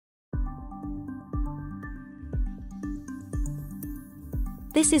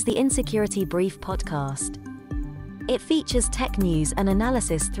This is the Insecurity Brief podcast. It features tech news and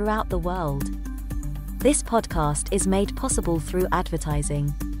analysis throughout the world. This podcast is made possible through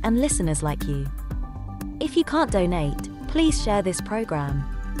advertising and listeners like you. If you can't donate, please share this program.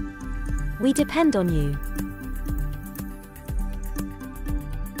 We depend on you.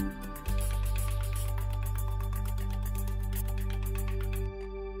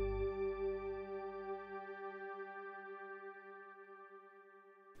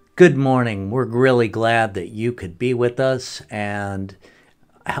 Good morning. We're really glad that you could be with us and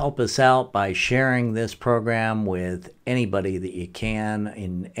help us out by sharing this program with anybody that you can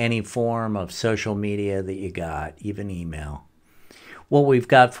in any form of social media that you got, even email. What we've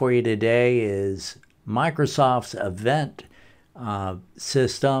got for you today is Microsoft's event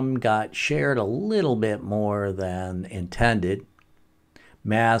system got shared a little bit more than intended.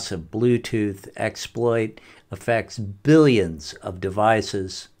 Massive Bluetooth exploit affects billions of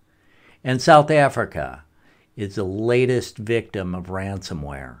devices. And South Africa is the latest victim of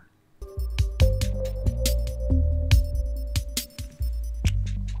ransomware.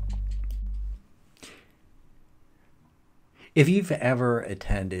 If you've ever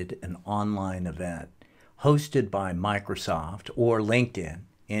attended an online event hosted by Microsoft or LinkedIn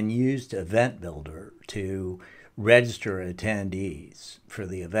and used EventBuilder to register attendees for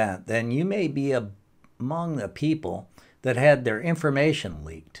the event, then you may be among the people that had their information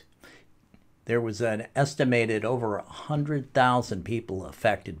leaked. There was an estimated over 100,000 people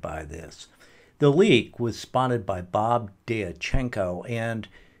affected by this. The leak was spotted by Bob Diachenko and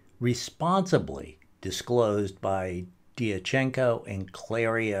responsibly disclosed by Diachenko and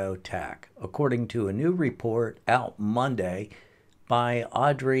Clario Tech, according to a new report out Monday by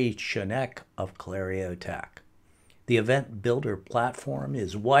Audrey Schoeneck of Clario Tech. The EventBuilder platform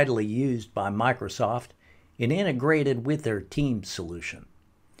is widely used by Microsoft and integrated with their Teams solution.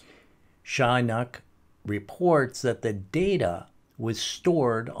 Schoeneck reports that the data was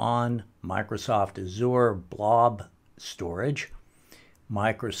stored on Microsoft Azure Blob Storage,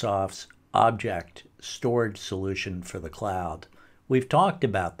 Microsoft's object storage solution for the cloud. We've talked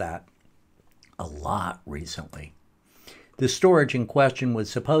about that a lot recently. The storage in question was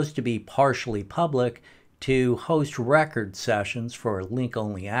supposed to be partially public to host record sessions for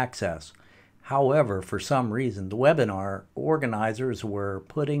link-only access. However, for some reason, the webinar organizers were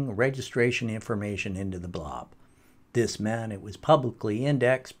putting registration information into the blob. This meant it was publicly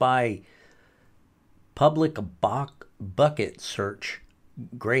indexed by public bucket search,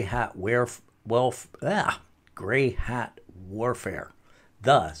 gray hat warfare,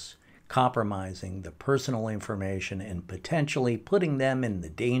 thus compromising the personal information and potentially putting them in the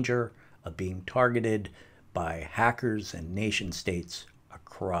danger of being targeted by hackers and nation states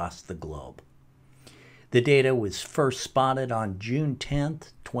across the globe. The data was first spotted on June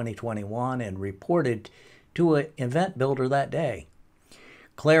 10th, 2021 and reported to an EventBuilder that day.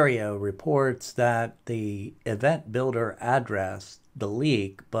 Clario reports that the EventBuilder addressed the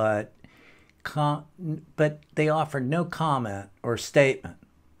leak, but they offered no comment or statement.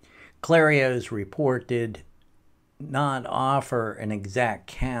 Clario's report did not offer an exact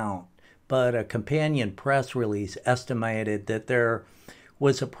count, but a companion press release estimated that there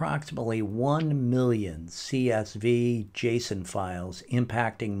was approximately 1 million CSV JSON files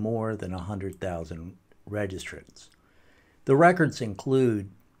impacting more than 100,000 registrants. The records include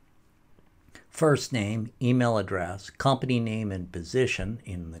first name, email address, company name and position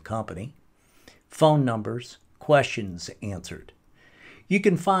in the company, phone numbers, questions answered. You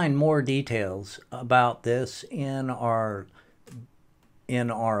can find more details about this in our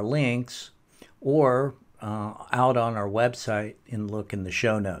links or out on our website and look in the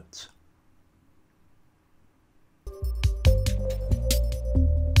show notes.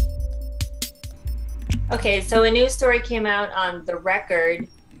 Okay, so a news story came out on The Record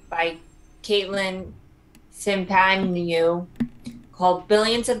by Caitlin Simpanu called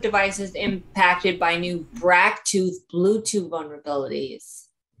Billions of Devices Impacted by New BrakTooth Bluetooth Vulnerabilities.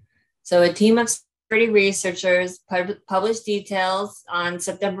 So a team of security researchers published details on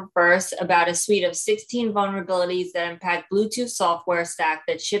September 1st about a suite of 16 vulnerabilities that impact Bluetooth software stack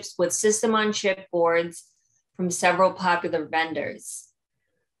that ships with system-on-chip boards from several popular vendors.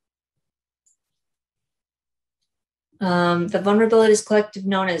 The vulnerabilities collective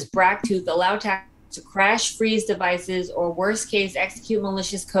known as BrakTooth allow attackers to crash, freeze devices, or worst case, execute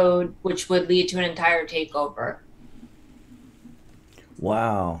malicious code, which would lead to an entire takeover.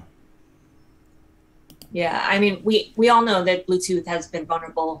 Wow. Yeah, I mean, we all know that Bluetooth has been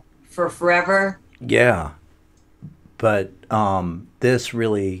vulnerable for forever. Yeah, but this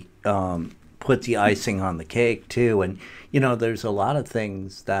really puts the icing on the cake too. And there's a lot of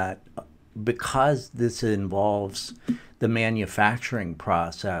things that, because this involves the manufacturing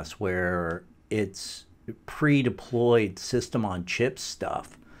process where it's pre-deployed system on chip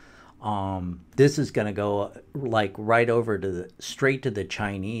stuff, this is going to go like right over to straight to the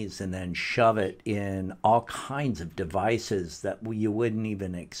Chinese and then shove it in all kinds of devices that you wouldn't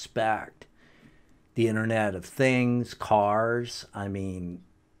even expect. The Internet of Things, cars, I mean,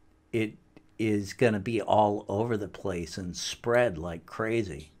 it is going to be all over the place and spread like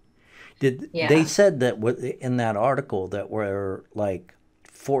crazy. They said that in that article that were like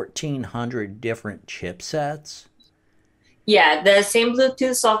 1,400 different chipsets? Yeah, the same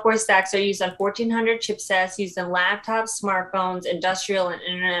Bluetooth software stacks are used on 1,400 chipsets used in laptops, smartphones, industrial, and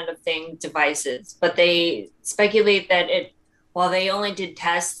Internet of Things devices. But they speculate that while they only did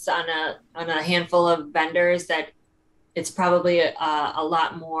tests on a handful of vendors, that it's probably a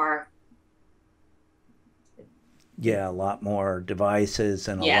lot more. Yeah, a lot more devices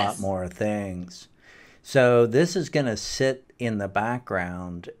and a lot more things. So this is going to sit in the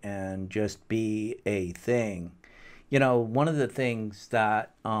background and just be a thing. One of the things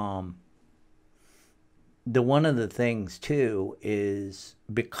that one of the things too is,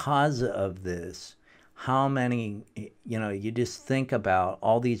 because of this, how many, you just think about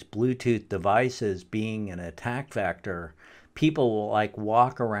all these Bluetooth devices being an attack vector. People will like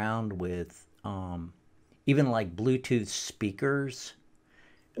walk around with even like Bluetooth speakers.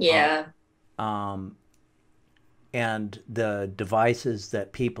 Yeah. And the devices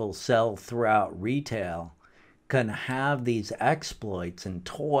that people sell throughout retail can have these exploits, and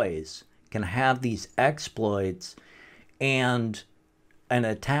toys can have these exploits, and an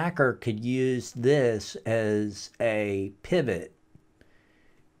attacker could use this as a pivot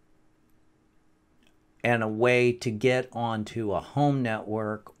and a way to get onto a home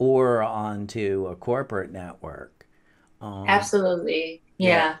network or onto a corporate network. Absolutely.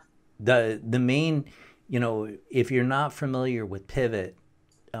 Yeah. The main, if you're not familiar with pivot,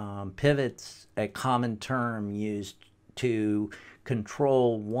 pivot's a common term used to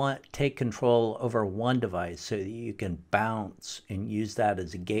take control over one device so that you can bounce and use that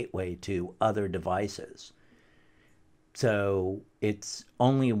as a gateway to other devices. So it's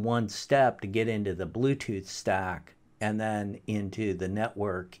only one step to get into the Bluetooth stack and then into the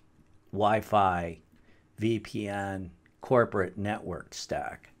network, Wi-Fi, VPN, corporate network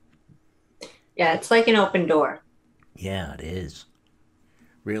stack. Yeah, it's like an open door. Yeah, it is.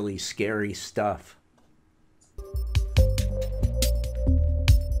 Really scary stuff.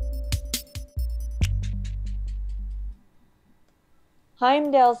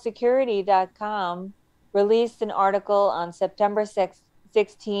 HeimdallSecurity.com released an article on September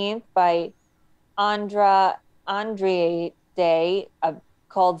 16th by Andre Day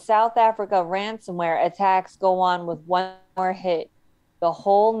called "South Africa Ransomware Attacks Go On with One More Hit. The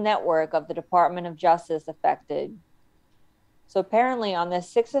Whole Network of the Department of Justice Affected." So apparently on the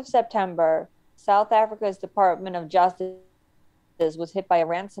 6th of September, South Africa's Department of Justice was hit by a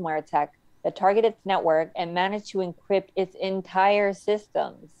ransomware attack that targeted its network and managed to encrypt its entire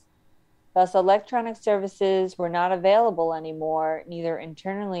systems. Thus, electronic services were not available anymore, neither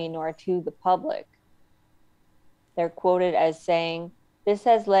internally nor to the public. They're quoted as saying, "This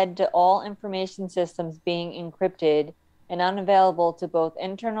has led to all information systems being encrypted and unavailable to both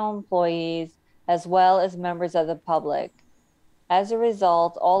internal employees as well as members of the public. As a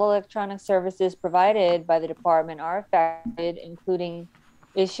result, all electronic services provided by the department are affected, including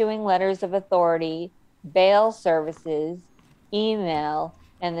issuing letters of authority, bail services, email,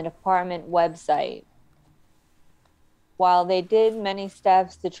 and the department website." While they did many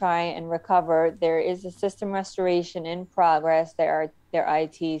steps to try and recover, there is a system restoration in progress, their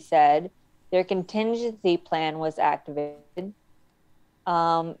IT said. Their contingency plan was activated,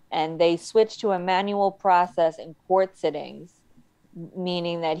 and they switched to a manual process in court sittings,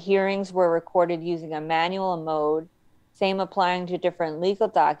 meaning that hearings were recorded using a manual mode, same applying to different legal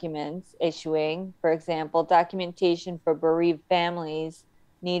documents issuing, for example, documentation for bereaved families,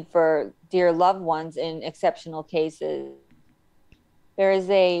 need for dear loved ones in exceptional cases. There is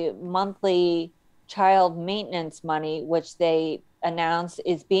a monthly child maintenance money, which they announced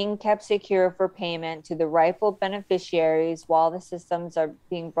is being kept secure for payment to the rightful beneficiaries while the systems are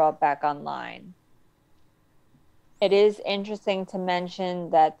being brought back online. It is interesting to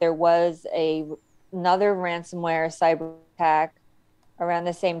mention that there was another ransomware cyber attack around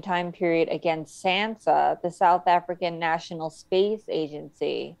the same time period against SANSA, the South African National Space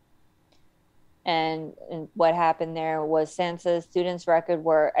Agency. And what happened there was SANSA's students' records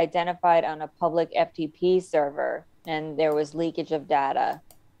were identified on a public FTP server, and there was leakage of data.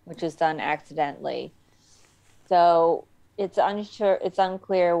 which was done accidentally. So it's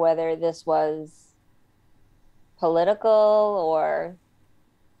unclear whether this was political or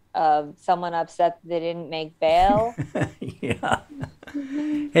someone upset that they didn't make bail. Yeah.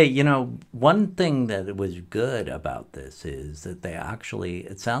 Hey, you know, one thing that was good about this is that they actually,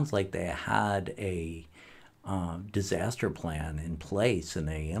 it sounds like they had a disaster plan in place and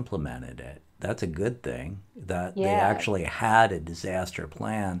they implemented it. That's a good thing that they actually had a disaster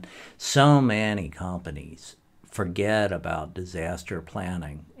plan. So many companies forget about disaster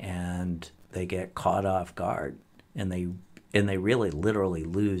planning and they get caught off guard and they really literally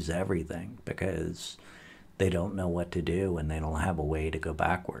lose everything because they don't know what to do and they don't have a way to go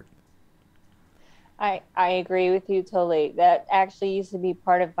backward. I agree with you totally. That actually used to be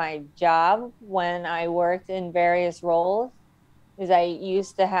part of my job when I worked in various roles, is I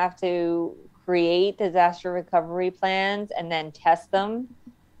used to have to create disaster recovery plans and then test them.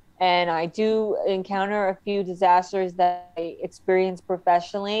 And I do encounter a few disasters that I experience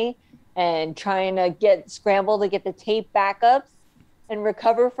professionally, and trying to scramble to get the tape backups and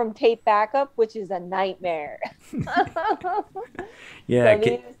recover from tape backup, which is a nightmare.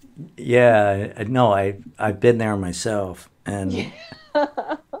 Yeah, yeah. No, I've been there myself, and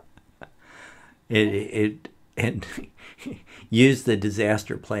it use the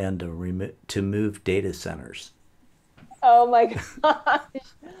disaster plan to move data centers. Oh my gosh!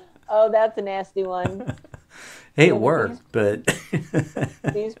 Oh, that's a nasty one. Hey, it worked, but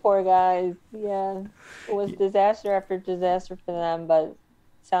these poor guys. Yeah, it was disaster after disaster for them, but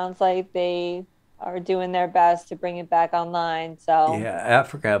sounds like they are doing their best to bring it back online. So yeah,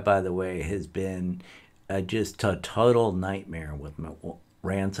 Africa, by the way, has been just a total nightmare with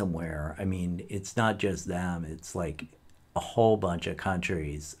ransomware. I mean, it's not just them; it's like a whole bunch of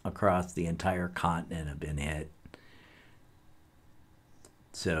countries across the entire continent have been hit.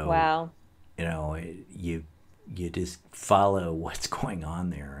 So wow, you know, you just follow what's going on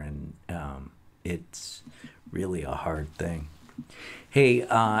there, and it's really a hard thing. Hey,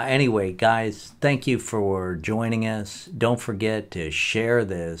 anyway, guys, thank you for joining us. Don't forget to share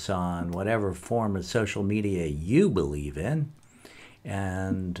this on whatever form of social media you believe in.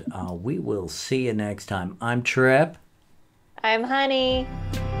 And we will see you next time. I'm Trip. I'm Honey.